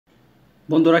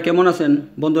বন্ধুরা কেমন আছেন?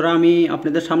 বন্ধুরা আমি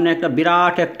আপনাদের সামনে একটা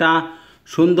বিরাট একটা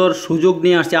সুন্দর সুযোগ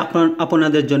নিয়ে আসছি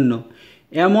আপনাদের জন্য।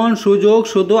 এমন সুযোগ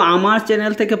শুধু আমার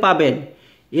চ্যানেল থেকে পাবেন।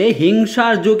 এই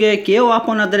হিংসার যুগে কেউ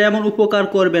আপনাদের এমন উপকার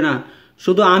করবে না,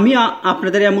 শুধু আমি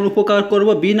আপনাদের এমন উপকার করব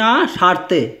বিনা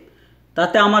স্বার্থে।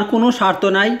 তাতে আমার কোনো স্বার্থ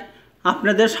নাই,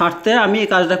 আপনাদের স্বার্থে আমি এই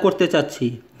কাজটা করতে চাচ্ছি।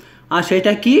 আর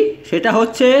সেটা কি? সেটা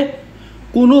হচ্ছে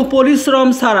কোনো পরিশ্রম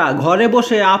ছাড়া ঘরে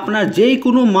বসে আপনার যেই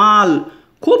কোনো মাল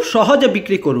খুব সহজে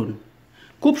বিক্রি করুন,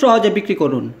 খুব সহজে বিক্রি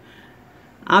করুন।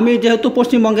 আমি যেহেতু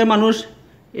পশ্চিমবঙ্গের মানুষ,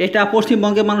 এটা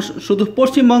পশ্চিমবঙ্গের মানুষ শুধু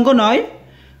পশ্চিমবঙ্গ নয়,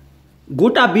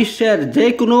 গোটা বিশ্বের যে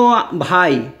কোনো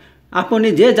ভাই, আপনি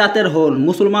যে জাতের হন,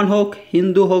 মুসলমান হোক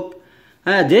হিন্দু হোক,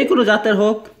 হ্যাঁ যে কোনো জাতের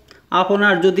হোক,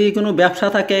 আপনার যদি কোনো ব্যবসা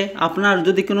থাকে, আপনার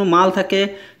যদি কোনো মাল থাকে,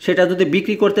 সেটা যদি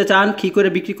বিক্রি করতে চান, কী করে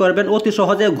বিক্রি করবেন অতি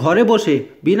সহজে ঘরে বসে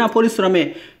বিনা পরিশ্রমে,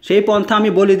 সেই পন্থা আমি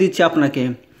বলে দিচ্ছি আপনাকে।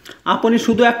 আপনি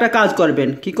শুধু একটা কাজ করবেন।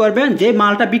 কি করবেন? যে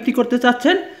মালটা বিক্রি করতে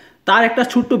চাচ্ছেন তার একটা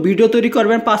ছোট্ট ভিডিও তৈরি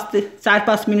করবেন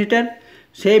 4-5 মিনিটের।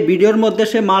 সেই ভিডিওর মধ্যে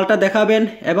সে মালটা দেখাবেন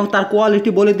এবং তার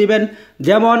কোয়ালিটি বলে দিবেন।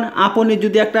 যেমন আপনি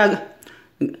যদি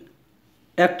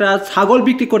একটা ছাগল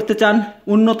বিক্রি করতে চান,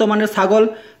 উন্নত মানের ছাগল,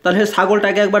 তাহলে সেই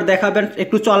ছাগলটাকে একবার দেখাবেন,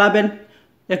 একটু চলাবেন,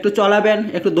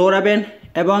 একটু দৌড়াবেন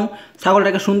এবং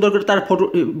ছাগলটাকে সুন্দর করে তার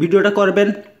ভিডিওটা করবেন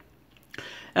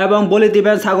এবং বলে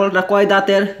দিবেন ছাগলটা কয়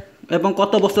দাঁতের এবং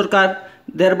কত বছরকার,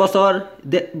 1.5 বছর,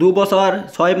 2 বছর,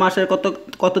 6 মাসের,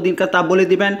 কত দিনকার তা বলে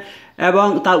দিবেন এবং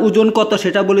তার ওজন কত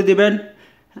সেটা বলে দিবেন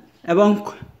এবং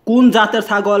কোন জাতের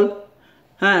ছাগল,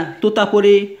 হ্যাঁ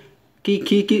তোতাপুরি কি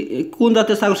কি কি কোন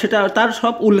জাতের ছাগল সেটা তার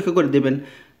সব উল্লেখ করে দেবেন।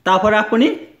 তারপরে আপনি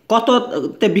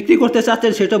কততে বিক্রি করতে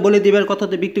চাচ্ছেন সেটা বলে দিবেন,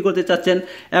 কততে বিক্রি করতে চাচ্ছেন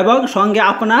এবং সঙ্গে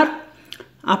আপনার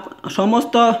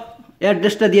সমস্ত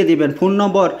অ্যাড্রেসটা দিয়ে দিবেন, ফোন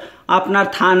নম্বর, আপনার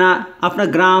থানা, আপনার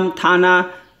গ্রাম, থানা,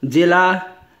 জেলা,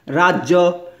 রাজ্য,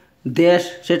 দেশ,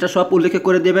 সেটা সব উল্লেখ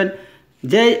করে দেবেন।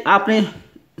 যেই আপনি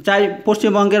চাই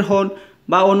পশ্চিমবঙ্গের হন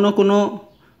বা অন্য কোনো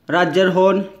রাজ্যের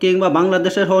হন কিংবা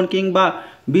বাংলাদেশের হন কিংবা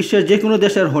বিশ্বের যে কোনো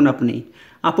দেশের হন,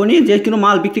 আপনি যে কোনো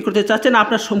মাল বিক্রি করতে চাচ্ছেন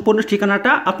আপনার সম্পূর্ণ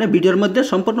ঠিকানাটা আপনি ভিডিওর মধ্যে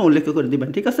সম্পূর্ণ উল্লেখ করে দিবেন,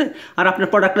 ঠিক আছে? আর আপনার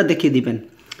প্রোডাক্টটা দেখিয়ে দিবেন।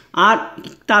 আর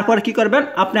তারপর কি করবেন?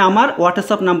 আপনি আমার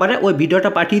হোয়াটসঅ্যাপ নাম্বারে ওই ভিডিওটা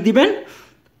পাঠিয়ে দিবেন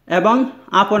এবং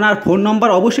আপনার ফোন নম্বর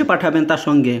অবশ্যই পাঠাবেন, তার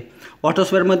সঙ্গে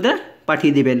হোয়াটসঅ্যাপের মধ্যে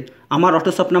পাঠিয়ে দিবেন। আমার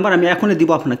হোয়াটসঅ্যাপ নাম্বার আমি এখনই দিব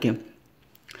আপনাকে।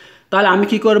 তাহলে আমি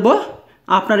কি করব?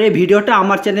 আপনার এই ভিডিওটা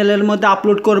আমার চ্যানেলের মধ্যে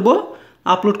আপলোড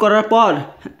করার পর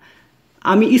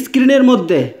আমি স্ক্রিনের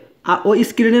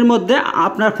মধ্যে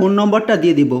আপনার ফোন নম্বরটা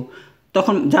দিয়ে দিব।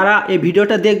 তখন যারা এই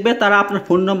ভিডিওটা দেখবে তারা আপনার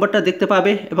ফোন নম্বরটা দেখতে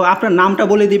পাবে এবং আপনার নামটা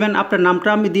বলে দিবেন, আপনার নামটা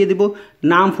আমি দিয়ে দিব,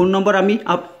 নাম ফোন নম্বর আমি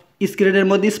স্ক্রিনের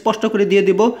মধ্যে স্পষ্ট করে দিয়ে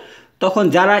দিব। তখন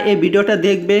যারা এই ভিডিওটা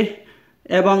দেখবে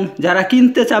এবং যারা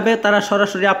কিনতে চাবে তারা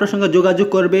সরাসরি আপনার সঙ্গে যোগাযোগ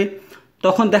করবে।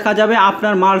 তখন দেখা যাবে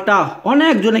আপনার মালটা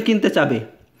অনেকজনে কিনতে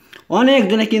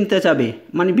চাবে,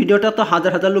 মানে ভিডিওটা তো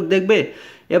হাজার হাজার লোক দেখবে।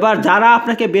 এবার যারা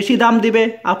আপনাকে বেশি দাম দিবে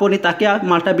আপনি তাকে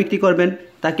মালটা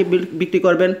বিক্রি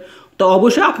করবেন। তো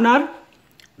অবশ্যই আপনার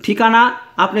ঠিকানা,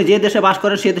 আপনি যে দেশে বাস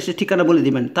করেন সেই দেশের ঠিকানা বলে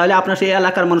দিবেন, তাহলে আপনার সেই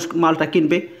এলাকার মানুষ মালটা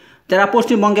কিনবে। যারা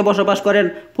পশ্চিমবঙ্গে বসবাস করেন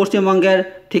পশ্চিমবঙ্গের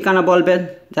ঠিকানা বলবেন,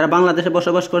 যারা বাংলাদেশে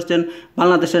বসবাস করছেন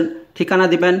বাংলাদেশের ঠিকানা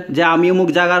দিবেন যে আমি অমুক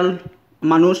জায়গার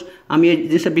মানুষ, আমি এই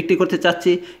জিনিসটা বিক্রি করতে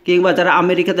চাচ্ছি। কিংবা যারা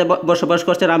আমেরিকাতে বসবাস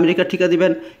করছেন আমেরিকার ঠিকানা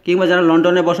দিবেন, কিংবা যারা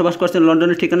লন্ডনে বসবাস করছেন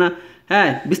লন্ডনের ঠিকানা, হ্যাঁ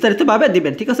বিস্তারিতভাবে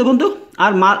দিবেন, ঠিক আছে বন্ধু?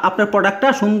 আর আপনার প্রোডাক্টটা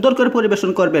সুন্দর করে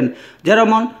পরিবেশন করবেন।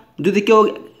 যেমন যদি কেউ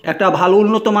একটা ভালো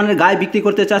উন্নত মানের গাই বিক্রি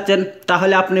করতে চাচ্ছেন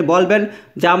তাহলে আপনি বলবেন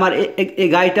যে আমার এই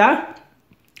গাইটা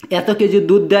এত কেজি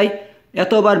দুধ দেয়,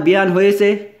 এতবার বিয়ান হয়েছে,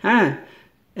 হ্যাঁ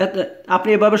আপনি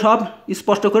এভাবে সব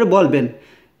স্পষ্ট করে বলবেন।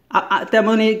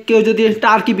 তেমনি কেউ যদি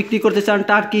টার্কি বিক্রি করতে চান,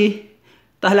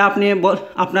 তাহলে আপনি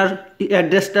আপনার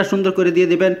অ্যাড্রেসটা সুন্দর করে দিয়ে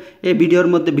দেবেন এই ভিডিওর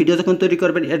মধ্যে। ভিডিও যখন তৈরি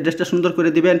করবেন অ্যাড্রেসটা সুন্দর করে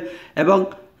দিবেন এবং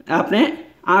আপনি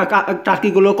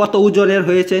টার্কিগুলো কত ওজনের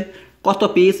হয়েছে, কত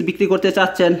পিস বিক্রি করতে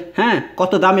চাচ্ছেন, হ্যাঁ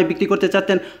কত দামে বিক্রি করতে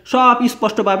চাচ্ছেন, সব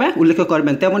স্পষ্টভাবে উল্লেখ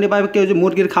করবেন। তেমনইভাবে কেউ যে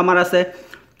মুরগির খামার আছে,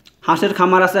 হাঁসের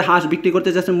খামার আছে, হাঁস বিক্রি করতে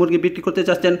চাচ্ছেন, মুরগি বিক্রি করতে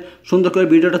চাচ্ছেন, সুন্দর করে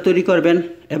ভিডিওটা তৈরি করবেন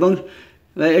এবং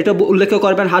এটা উল্লেখ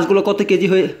করবেন হাঁসগুলো কত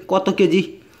কেজি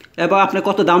এবং আপনি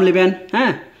কত দাম নেবেন,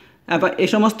 হ্যাঁ এবার এই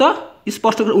সমস্ত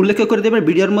স্পষ্ট করে উল্লেখ করে দেবেন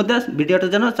ভিডিওর মধ্যে। ভিডিওটা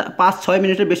যেন 5-6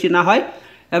 মিনিটের বেশি না হয়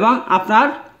এবং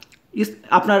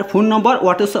আপনার ফোন নম্বর,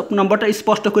 হোয়াটসঅ্যাপ নম্বরটা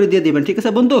স্পষ্ট করে দিয়ে দেবেন, ঠিক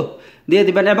আছে বন্ধু? দিয়ে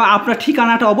দেবেন এবং আপনার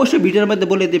ঠিকানাটা অবশ্যই ভিডিওর মধ্যে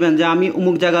বলে দেবেন যে আমি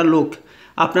অমুক জায়গার লোক,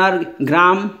 আপনার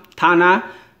গ্রাম, থানা,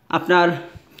 আপনার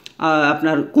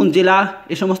কোন জেলা,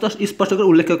 এই সমস্ত স্পষ্ট করে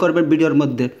উল্লেখ করবেন ভিডিওর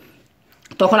মধ্যে।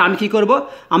 তখন আমি কি করব?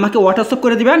 আমাকে হোয়াটসঅ্যাপ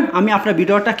করে দিবেন, আমি আপনার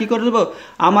ভিডিওটা কি করে দেবো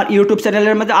আমার ইউটিউব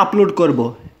চ্যানেলের মধ্যে আপলোড করব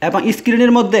এবং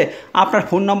স্ক্রিনের মধ্যে আপনার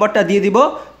ফোন নম্বরটা দিয়ে দিব।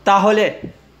 তাহলে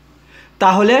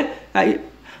তাহলে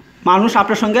মানুষ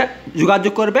আপনার সঙ্গে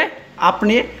যোগাযোগ করবে,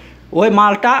 আপনি ওই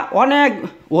মালটা অনেক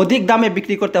অধিক দামে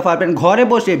বিক্রি করতে পারবেন। ঘরে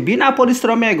বসে বিনা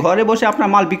পরিশ্রমে ঘরে বসে আপনার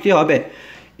মাল বিক্রি হবে।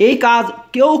 এই কাজ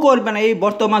কেউ করবে না। এই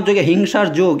বর্তমান যুগে হিংসার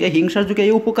যুগ, এই হিংসার যুগে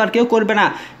এই উপকার কেউ করবে না।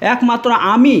 একমাত্র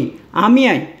আমি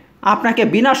আপনাকে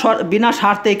বিনা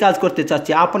স্বার্থে এই কাজ করতে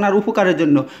চাচ্ছি, আপনার উপকারের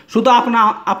জন্য। শুধু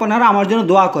আপনারা আমার জন্য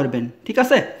দোয়া করবেন, ঠিক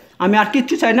আছে? আমি আর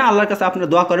কিচ্ছু চাই না, আল্লাহর কাছে আপনারা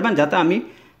দোয়া করবেন যাতে আমি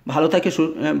ভালো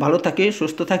থাকি,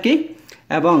 সুস্থ থাকি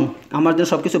এবং আমার জন্য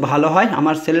সব কিছু ভালো হয়,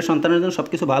 আমার ছেলের সন্তানের জন্য সব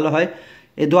কিছু ভালো হয়।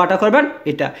 এই দোয়াটা করবেন।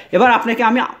 এটা এবার আপনাকে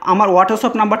আমি আমার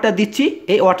হোয়াটসঅ্যাপ নাম্বারটা দিচ্ছি।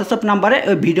 এই হোয়াটসঅ্যাপ নাম্বারে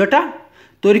ওই ভিডিওটা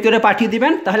তৈরি করে পাঠিয়ে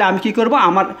দিবেন। তাহলে আমি কি করব,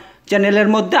 আমার চ্যানেলের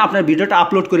মধ্যে আপনার ভিডিওটা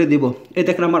আপলোড করে দিব। এই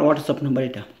দেখেন আমার হোয়াটসঅ্যাপ নাম্বার,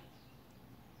 এটা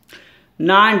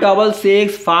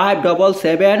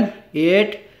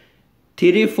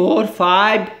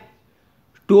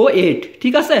 966577834528,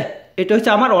 ঠিক আছে? এটা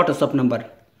হচ্ছে আমার হোয়াটসঅ্যাপ নাম্বার।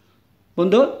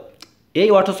 বন্ধু, এই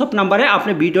হোয়াটসঅ্যাপ নাম্বারে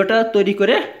আপনি ভিডিওটা তৈরি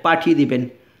করে পাঠিয়ে দিবেন,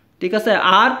 ঠিক আছে?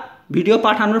 আর ভিডিও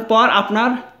পাঠানোর পর আপনি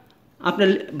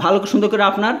ভালো সুন্দর করে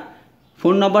আপনার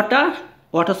ফোন নাম্বারটা,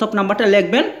 হোয়াটসঅ্যাপ নাম্বারটা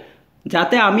লিখবেন,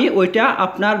 যাতে আমি ওইটা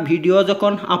আপনার ভিডিও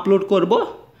যখন আপলোড করব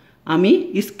আমি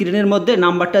স্ক্রিনের মধ্যে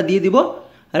নাম্বারটা দিয়ে দিব।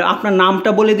 আর আপনার নামটা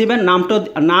বলে দিবেন,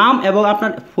 নাম এবং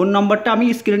আপনার ফোন নাম্বারটা আমি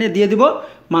স্ক্রিনে দিয়ে দিব।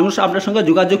 মানুষ আপনার সঙ্গে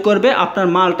যোগাযোগ করবে, আপনার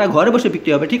মালটা ঘরে বসে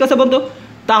বিক্রি হবে, ঠিক আছে বন্ধু?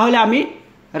 তাহলে আমি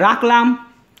রাখলাম।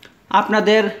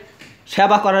 আপনাদের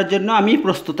সেবা করার জন্য আমি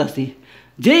প্রস্তুত আছি।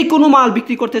 যেই কোনো মাল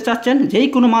বিক্রি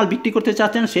করতে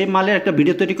চাচ্ছেন সেই মালের একটা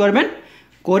ভিডিও তৈরি করবেন,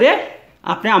 করে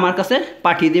আপনি আমার কাছে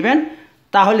পাঠিয়ে দিবেন।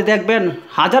 তাহলে দেখবেন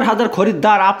হাজার হাজার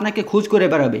খরিদ্দার আপনাকে খোঁজ করে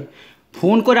বেড়াবে,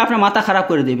 ফোন করে আপনার মাথা খারাপ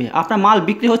করে দেবে। আপনার মাল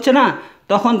বিক্রি হচ্ছে না,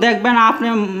 তখন দেখবেন আপনি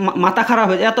মাথা খারাপ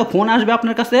হয়ে যায়, এত ফোন আসবে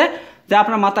আপনার কাছে যে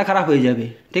আপনার মাথা খারাপ হয়ে যাবে,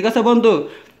 ঠিক আছে বন্ধু?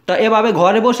 তো এভাবে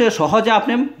ঘরে বসে সহজে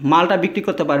আপনি মালটা বিক্রি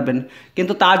করতে পারবেন।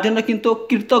 কিন্তু তার জন্য কিন্তু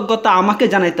কৃতজ্ঞতা আমাকে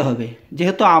জানাইতে হবে,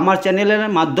 যেহেতু আমার চ্যানেলের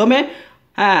মাধ্যমে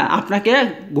আপনাকে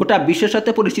গোটা বিশ্বের সাথে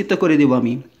পরিচিত করে দিব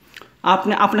আমি।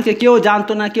 আপনাকে কেউ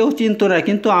জানতো না, কেউ চিনতো না,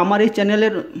 কিন্তু আমার এই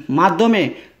চ্যানেলের মাধ্যমে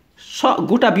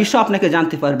গোটা বিশ্ব আপনাকে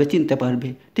জানতে পারবে, চিনতে পারবে,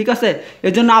 ঠিক আছে?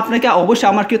 এর জন্য আপনাকে অবশ্যই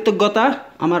আমার কৃতজ্ঞতা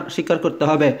স্বীকার করতে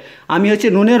হবে। আমি হচ্ছে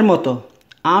নুনের মতো,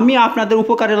 আমি আপনাদের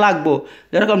উপকারে লাগবো।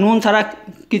 যেরকম নুন ছাড়া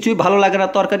কিছুই ভালো লাগে না,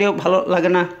 তরকারিও ভালো লাগে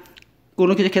না,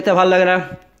 কোনো কিছু খেতে ভালো লাগে না,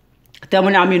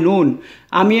 তেমনি আমি নুন।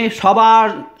 আমি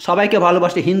সবাইকে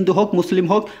ভালোবাসি, হিন্দু হোক মুসলিম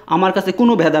হোক, আমার কাছে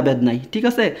কোনো ভেদাভেদ নাই, ঠিক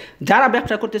আছে? যারা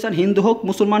ব্যবসা করতে চান, হিন্দু হোক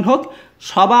মুসলমান হোক,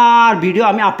 সবার ভিডিও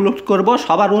আমি আপলোড করব।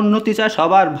 সবার উন্নতি চাই,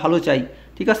 সবার ভালো চাই,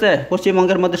 ঠিক আছে?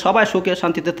 পশ্চিমবঙ্গের মধ্যে সবাই সুখে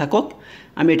শান্তিতে থাকুক,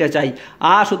 আমি এটা চাই।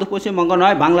 আর শুধু পশ্চিমবঙ্গ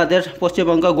নয়, বাংলাদেশ,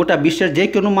 পশ্চিমবঙ্গ, গোটা বিশ্বের যে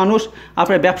কোনো মানুষ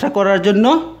আপনার ব্যবসা করার জন্য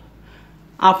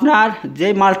আপনার যে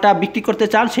মালটা বিক্রি করতে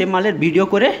চান সেই মালের ভিডিও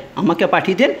করে আমাকে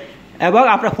পাঠিয়ে দিন, এবং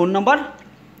আপনার ফোন নাম্বার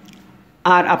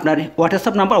আর আপনার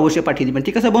হোয়াটসঅ্যাপ নাম্বার অবশ্যই পাঠিয়ে দেবেন,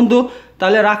 ঠিক আছে বন্ধু?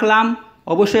 তাহলে রাখলাম।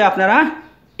 অবশ্যই আপনারা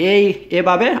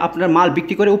এভাবে আপনার মাল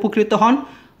বিক্রি করে উপকৃত হন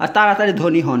আর তাড়াতাড়ি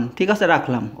ধনী হন, ঠিক আছে?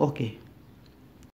 রাখলাম, ওকে।